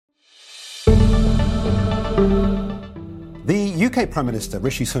The UK Prime Minister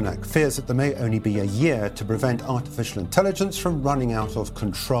Rishi Sunak fears that there may only be a year to prevent artificial intelligence from running out of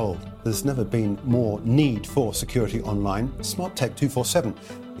control. There's never been more need for security online. SmartTech 247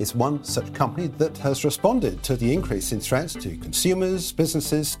 is one such company that has responded to the increase in threats to consumers,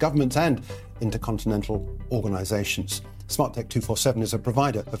 businesses, governments and intercontinental organisations. SmartTech 247 is a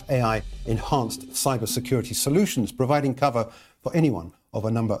provider of AI-enhanced cybersecurity solutions, providing cover for anyone of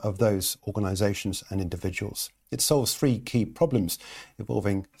a number of those organisations and individuals. It solves three key problems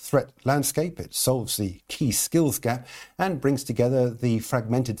involving threat landscape, it solves the key skills gap, and brings together the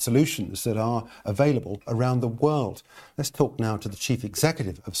fragmented solutions that are available around the world. Let's talk now to the Chief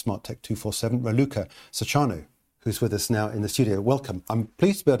Executive of SmartTech 247, Raluca Sachanu, who's with us now in the studio. Welcome. I'm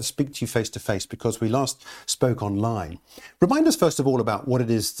pleased to be able to speak to you face to face because we last spoke online. Remind us first of all about what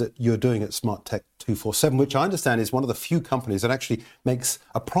it is that you're doing at SmartTech 247, which I understand is one of the few companies that actually makes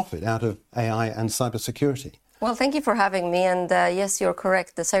a profit out of AI and cybersecurity. Well, thank you for having me. And yes, you're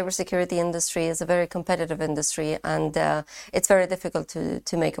correct. The cybersecurity industry is a very competitive industry, and it's very difficult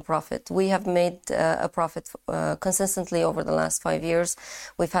to make a profit. We have made a profit consistently over the last 5 years.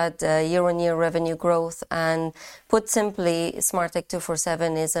 We've had year-on-year revenue growth, and put simply, SmartTech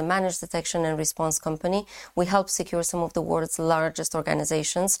 247 is a managed detection and response company. We help secure some of the world's largest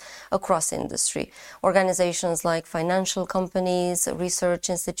organizations across industry. Organizations like financial companies, research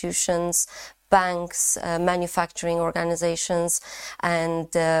institutions, banks, manufacturing organizations,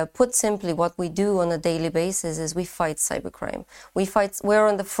 and put simply, what we do on a daily basis is we fight cybercrime. We're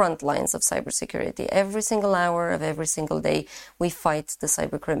on the front lines of cybersecurity. Every single hour of every single day, we fight the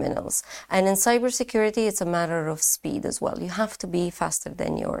cybercriminals. And in cybersecurity, it's a matter of speed as well. You have to be faster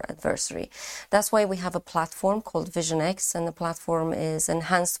than your adversary. That's why we have a platform called VisionX, and the platform is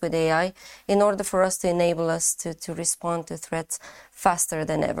enhanced with AI in order for us to enable us to respond to threats faster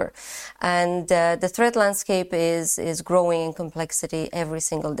than ever. And the threat landscape is growing in complexity every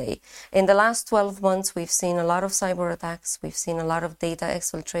single day. In the last 12 months, we've seen a lot of cyber attacks. We've seen a lot of data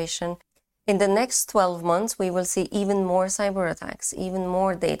exfiltration. In the next 12 months, we will see even more cyber attacks, even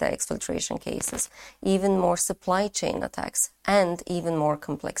more data exfiltration cases, even more supply chain attacks, and even more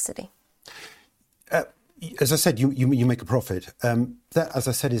complexity. As I said, you make a profit. That, as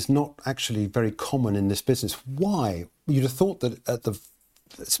I said, is not actually very common in this business. Why? You'd have thought that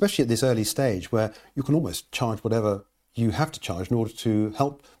especially at this early stage where you can almost charge whatever you have to charge in order to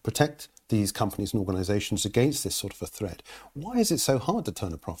help protect these companies and organisations against this sort of a threat. Why is it so hard to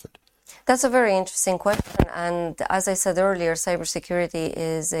turn a profit? That's a very interesting question. And as I said earlier, cybersecurity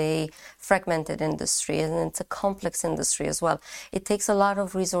is a fragmented industry, and it's a complex industry as well. It takes a lot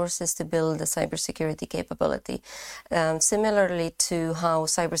of resources to build a cybersecurity capability. Similarly to how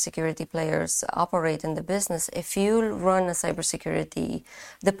cybersecurity players operate in the business, if you run a cybersecurity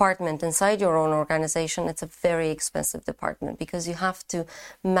department inside your own organization, it's a very expensive department because you have to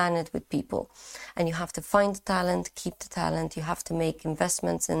man it with people, and you have to find the talent, keep the talent, you have to make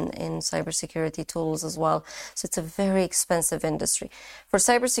investments in cybersecurity tools as well. So it's a very expensive industry. For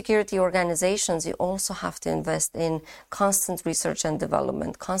cybersecurity organizations, you also have to invest in constant research and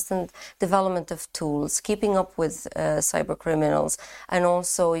development, constant development of tools, keeping up with cyber criminals, and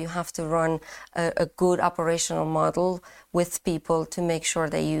also you have to run a good operational model with people to make sure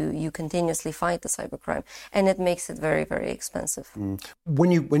that you continuously fight the cybercrime, and it makes it very, very expensive.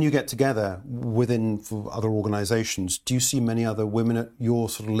 When you get together within other organizations, do you see many other women at your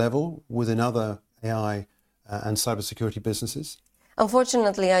sort of level within other AI and cybersecurity businesses?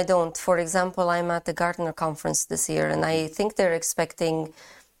 Unfortunately, I don't. For example, I'm at the Gartner conference this year, and I think they're expecting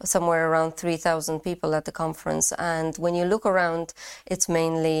somewhere around 3,000 people at the conference. And when you look around, it's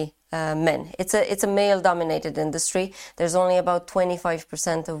mainly men. It's a male-dominated industry. There's only about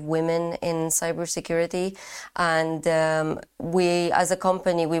 25% of women in cybersecurity, and we, as a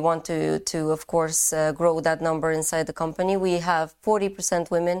company, we want to of course grow that number inside the company. We have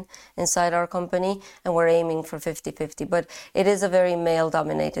 40% women inside our company, and we're aiming for 50-50. But it is a very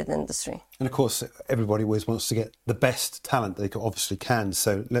male-dominated industry. And of course, everybody always wants to get the best talent they obviously can.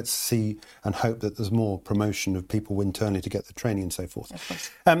 So let's see and hope that there's more promotion of people internally to get the training and so forth.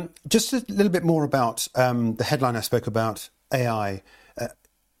 Just a little bit more about the headline I spoke about, AI.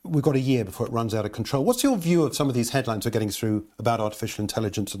 We've got a year before it runs out of control. What's your view of some of these headlines we're getting through about artificial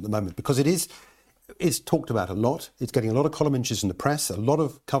intelligence at the moment? Because it's talked about a lot. It's getting a lot of column inches in the press, a lot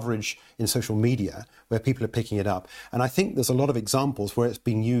of coverage in social media where people are picking it up. And I think there's a lot of examples where it's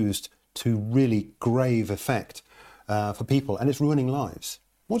being used to really grave effect for people, and it's ruining lives.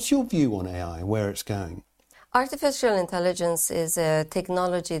 What's your view on AI and where it's going? Artificial intelligence is a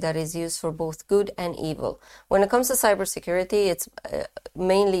technology that is used for both good and evil. When it comes to cybersecurity, it's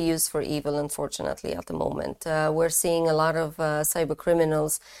mainly used for evil, unfortunately, at the moment. We're seeing a lot of cyber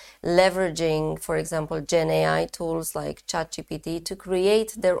criminals leveraging, for example, Gen AI tools like ChatGPT to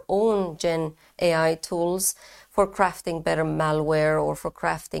create their own Gen AI tools for crafting better malware or for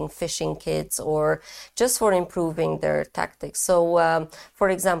crafting phishing kits or just for improving their tactics. So, for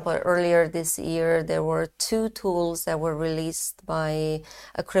example, earlier this year, there were 2 tools that were released by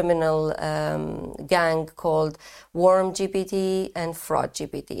a criminal gang called WormGPT and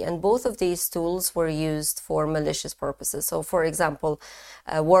FraudGPT. And both of these tools were used for malicious purposes. So, for example,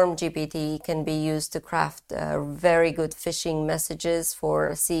 WormGPT can be used to craft very good phishing messages for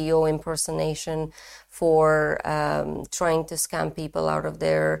CEO impersonation, for trying to scam people out of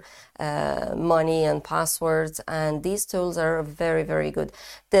their money and passwords. And these tools are very, very good.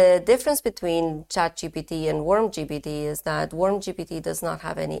 The difference between ChatGPT and WormGPT is that WormGPT does not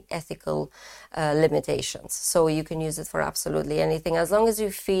have any ethical limitations. So you can use it for absolutely anything. As long as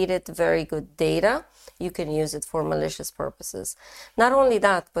you feed it very good data, you can use it for malicious purposes. Not only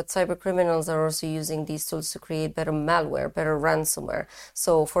that, but cyber criminals are also using these tools to create better malware, better ransomware.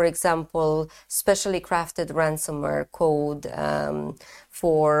 So, for example, specially crafted ransomware code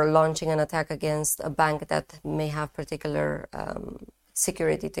for launching an attack against a bank that may have particular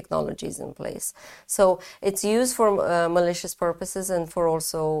security technologies in place. So it's used for malicious purposes and for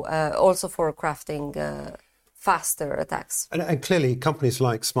also for crafting faster attacks. And clearly companies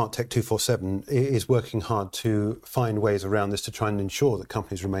like SmartTech 247 is working hard to find ways around this to try and ensure that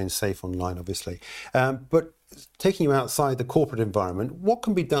companies remain safe online, obviously. But taking you outside the corporate environment, what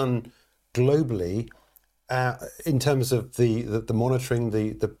can be done globally in terms of the monitoring,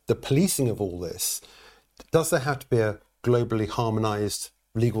 the policing of all this? Does there have to be a globally harmonized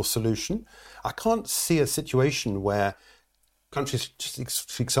legal solution? I can't see a situation where countries, just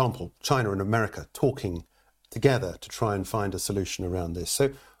for example, China and America, talking together to try and find a solution around this.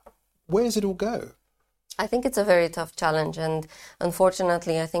 So where does it all go? I think it's a very tough challenge, and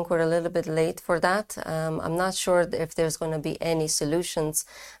unfortunately I think we're a little bit late for that. I'm not sure if there's going to be any solutions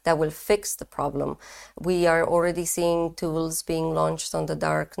that will fix the problem. We are already seeing tools being launched on the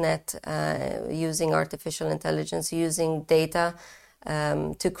dark net using artificial intelligence, using data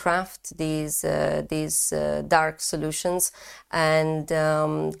to craft these dark solutions, and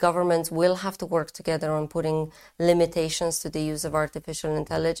governments will have to work together on putting limitations to the use of artificial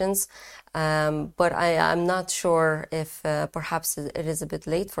intelligence. But I'm not sure if perhaps it is a bit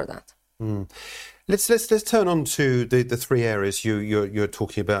late for that. Let's turn on to the 3 areas you're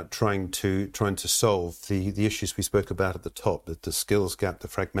talking about trying to solve, the issues we spoke about at the top, the skills gap, the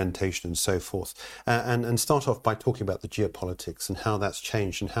fragmentation, and so forth, and start off by talking about the geopolitics and how that's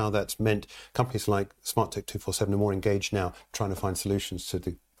changed and how that's meant companies like SmartTech 247 are more engaged now trying to find solutions to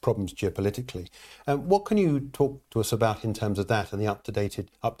the problems geopolitically. What can you talk to us about in terms of that and the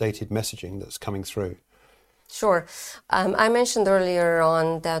updated messaging that's coming through? Sure. I mentioned earlier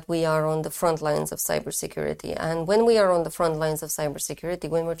on that we are on the front lines of cybersecurity. And when we are on the front lines of cybersecurity,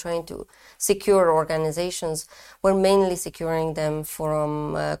 when we're trying to secure organizations, we're mainly securing them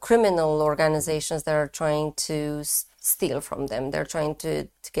from criminal organizations that are trying to steal from them. They're trying to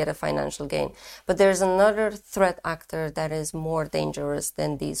get a financial gain. But there's another threat actor that is more dangerous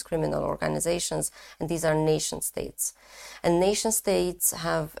than these criminal organizations, and these are nation states. And nation states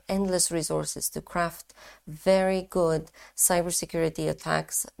have endless resources to craft very good cybersecurity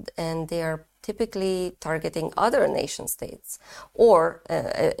attacks, and they are typically targeting other nation states. Or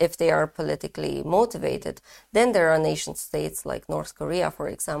if they are politically motivated, then there are nation states like North Korea, for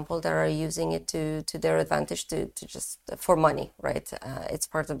example, that are using it to their advantage to just for money, right? It's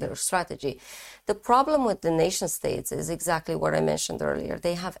part of their strategy. The problem with the nation states is exactly what I mentioned earlier.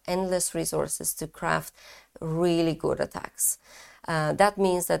 They have endless resources to craft really good attacks. That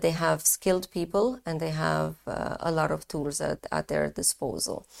means that they have skilled people and they have a lot of tools at their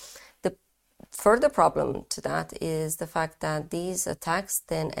disposal. Further problem to that is the fact that these attacks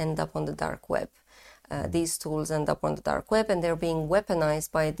then end up on the dark web. These tools end up on the dark web, and they're being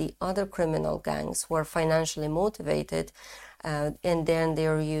weaponized by the other criminal gangs who are financially motivated, and then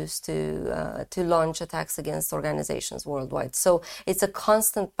they're used to launch attacks against organizations worldwide. So it's a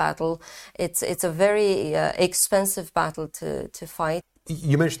constant battle. It's a very expensive battle to fight.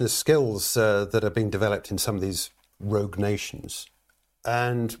 You mentioned the skills that are being developed in some of these rogue nations.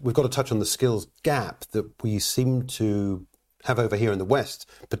 And we've got to touch on the skills gap that we seem to have over here in the West,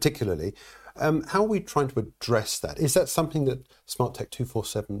 particularly. How are we trying to address that? Is that something that SmartTech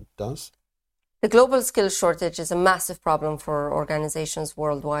 247 does? The global skills shortage is a massive problem for organizations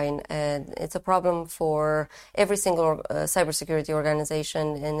worldwide, and it's a problem for every single cybersecurity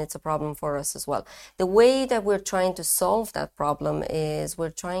organization, and it's a problem for us as well. The way that we're trying to solve that problem is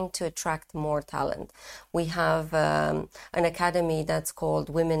we're trying to attract more talent. We have an academy that's called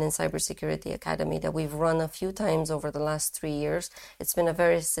Women in Cybersecurity Academy that we've run a few times over the last 3 years. It's been a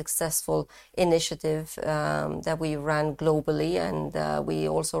very successful initiative that we ran globally, and we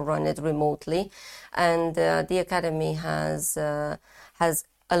also run it remotely. And the academy has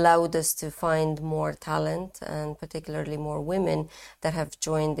allowed us to find more talent, and particularly more women that have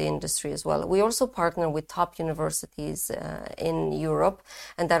joined the industry as well. We also partner with top universities in Europe,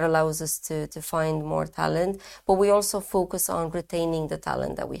 and that allows us to find more talent. But we also focus on retaining the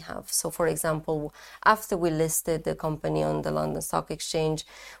talent that we have. So, for example, after we listed the company on the London Stock Exchange,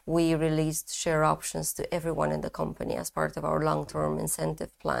 we released share options to everyone in the company as part of our long-term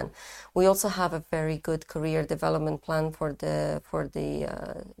incentive plan. We also have a very good career development plan for the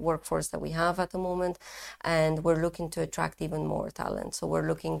workforce that we have at the moment, and we're looking to attract even more talent. So we're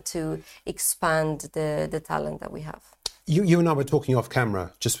looking to expand the talent that we have. You and I were talking off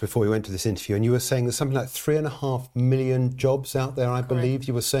camera just before we went to this interview, and you were saying there's something like 3.5 million jobs out there, I believe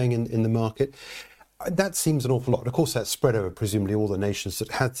you were saying, in the market. That seems an awful lot. Of course, that's spread over presumably all the nations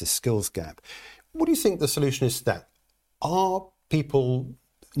that had this skills gap. What do you think the solution is to that? Are people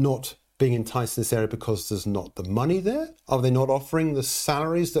not being enticed in this area because there's not the money there? Are they not offering the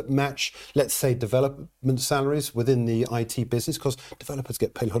salaries that match, let's say, development salaries within the IT business? Because developers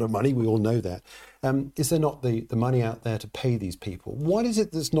get paid a lot of money, we all know that. Is there not the money out there to pay these people? What is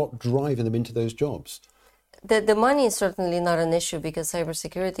it that's not driving them into those jobs? The money is certainly not an issue, because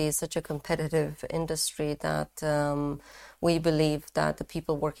cybersecurity is such a competitive industry that we believe that the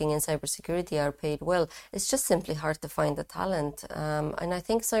people working in cybersecurity are paid well. It's just simply hard to find the talent. And I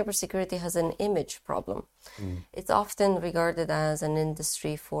think cybersecurity has an image problem. It's often regarded as an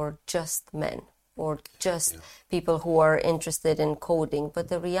industry for just men, or just people who are interested in coding. But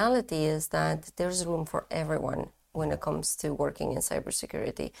the reality is that there's room for everyone when it comes to working in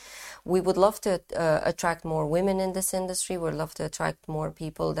cybersecurity. We would love to attract more women in this industry. We'd love to attract more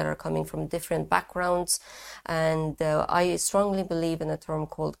people that are coming from different backgrounds. And I strongly believe in a term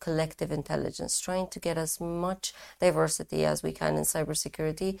called collective intelligence, trying to get as much diversity as we can in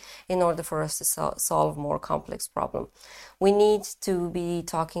cybersecurity in order for us to solve more complex problems. We need to be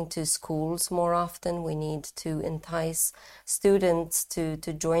talking to schools more often. We need to entice students to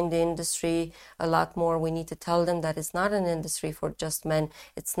join the industry a lot more. We need to tell them that it's not an industry for just men.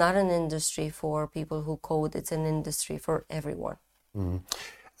 It's not an industry for people who code. It's an industry for everyone.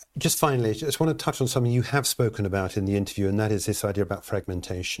 Just finally, I just want to touch on something you have spoken about in the interview, and that is this idea about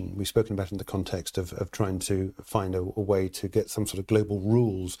fragmentation. We've spoken about it in the context of trying to find a way to get some sort of global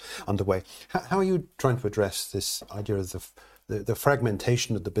rules underway. How are you trying to address this idea of the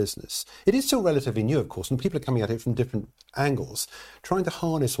fragmentation of the business? It is still relatively new, of course, and people are coming at it from different angles. Trying to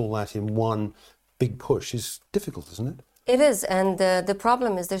harness all that in one big push is difficult, isn't it? It is, and the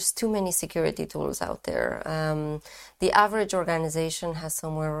problem is there's too many security tools out there. The average organization has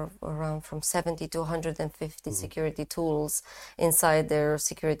somewhere around from 70 to 150 security tools inside their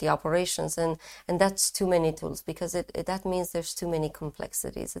security operations, and that's too many tools, because that means there's too many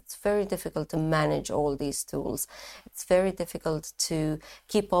complexities. It's very difficult to manage all these tools. It's very difficult to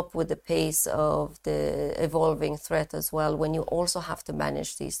keep up with the pace of the evolving threat as well, when you also have to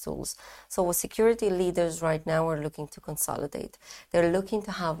manage these tools. So security leaders right now are looking to consolidate. They're looking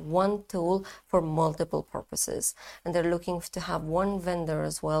to have one tool for multiple purposes, and they're looking to have one vendor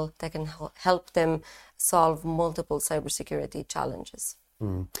as well that can help them solve multiple cybersecurity challenges.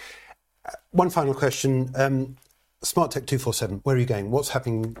 One final question. SmartTech 247, where are you going? What's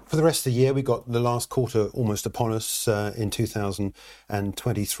happening for the rest of the year? We've got the last quarter almost upon us in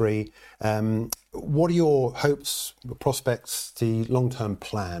 2023. What are your hopes, prospects, the long-term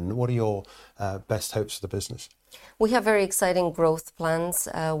plan? What are your best hopes for the business? We have very exciting growth plans.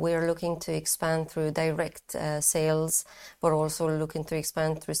 We're looking to expand through direct sales, but also looking to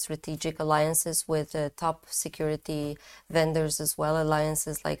expand through strategic alliances with top security vendors as well,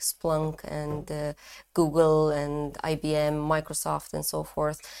 alliances like Splunk and Google and IBM, Microsoft, and so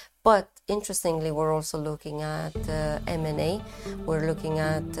forth. But interestingly, we're also looking at M&A. We're looking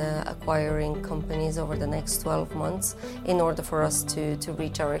at acquiring companies over the next 12 months in order for us to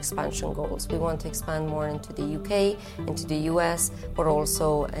reach our expansion goals. We want to expand more into the UK, into the US, but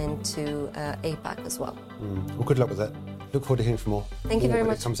also into APAC as well. Well, good luck with that. Look forward to hearing from more. Thank you very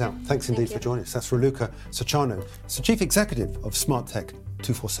much. It comes out. Thanks indeed for joining us. That's Raluca Sacciano, the Chief Executive of SmartTech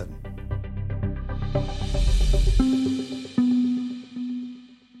 247.